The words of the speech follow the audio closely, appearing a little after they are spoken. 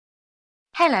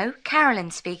Hello, Carolyn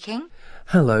speaking.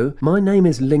 Hello, my name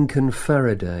is Lincoln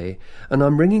Faraday, and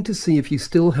I'm ringing to see if you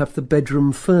still have the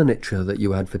bedroom furniture that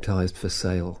you advertised for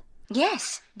sale.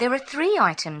 Yes, there are 3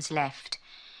 items left.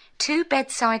 2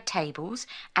 bedside tables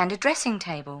and a dressing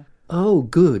table. Oh,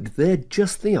 good. They're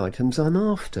just the items I'm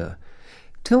after.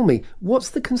 Tell me, what's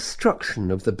the construction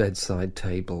of the bedside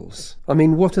tables? I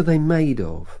mean, what are they made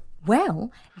of?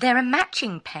 Well, they're a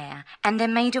matching pair and they're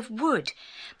made of wood.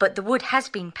 But the wood has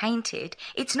been painted.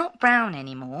 It's not brown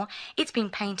anymore. It's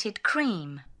been painted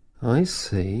cream. I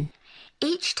see.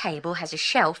 Each table has a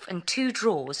shelf and 2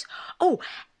 drawers. Oh,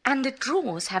 and the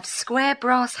drawers have square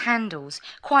brass handles.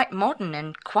 Quite modern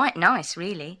and quite nice,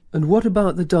 really. And what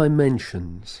about the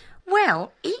dimensions?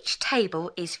 Well, each table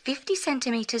is 50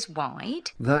 centimetres wide.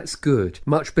 That's good.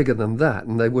 Much bigger than that,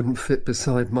 and they wouldn't fit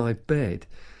beside my bed.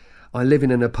 I live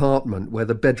in an apartment where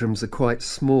the bedrooms are quite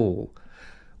small.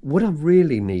 What I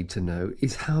really need to know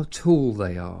is how tall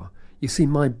they are. You see,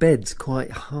 my bed's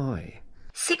quite high.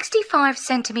 65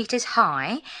 centimetres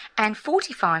high and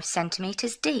 45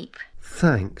 centimetres deep.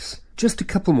 Thanks. Just a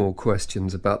couple more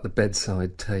questions about the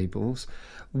bedside tables.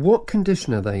 What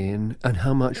condition are they in, and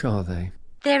how much are they?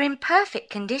 They're in perfect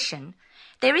condition.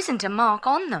 There isn't a mark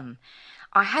on them.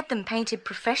 I had them painted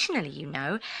professionally, you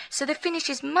know, so the finish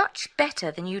is much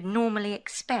better than you'd normally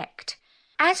expect.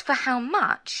 As for how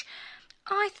much,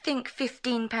 I think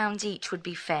 £15 each would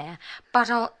be fair, but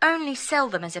I'll only sell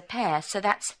them as a pair, so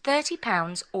that's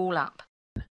 £30 all up.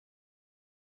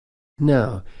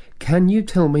 Now, can you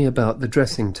tell me about the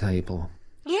dressing table?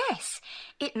 Yes,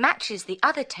 it matches the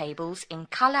other tables in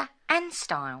colour and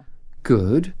style.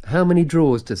 Good. How many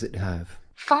drawers does it have?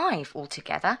 5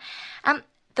 altogether.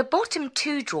 The bottom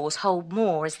 2 drawers hold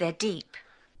more as they're deep.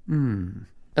 And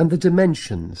the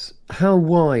dimensions? How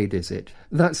wide is it?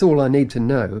 That's all I need to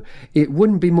know. It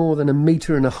wouldn't be more than 1.5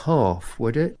 meters,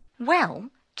 would it?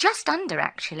 Well, just under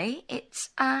actually. It's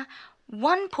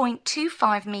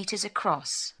 1.25 metres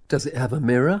across. Does it have a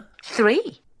mirror?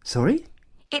 3. Sorry?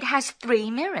 It has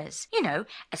 3 mirrors, you know,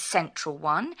 a central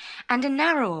one and a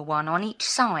narrower one on each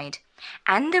side.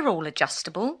 And they're all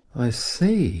adjustable. I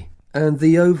see. And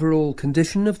the overall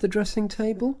condition of the dressing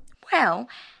table? Well,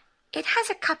 it has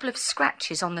a couple of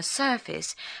scratches on the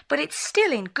surface, but it's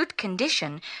still in good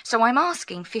condition, so I'm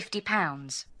asking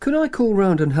 £50. Could I call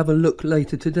round and have a look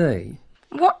later today?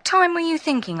 What time were you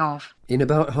thinking of? In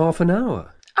about half an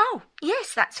hour. Oh,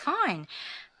 yes, that's fine.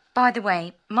 By the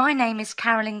way, my name is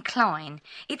Carolyn Klein.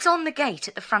 It's on the gate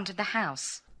at the front of the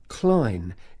house.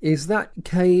 Klein. Is that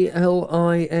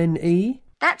K-L-I-N-E?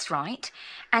 That's right.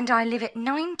 And I live at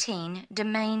 19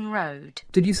 Domain Road.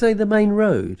 Did you say the main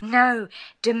road? No,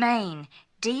 Domain.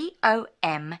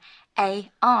 D-O-M-A-I-N.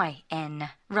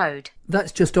 Road.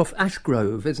 That's just off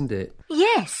Ashgrove, isn't it?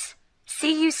 Yes.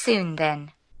 See you soon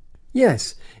then.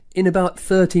 Yes, in about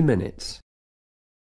 30 minutes.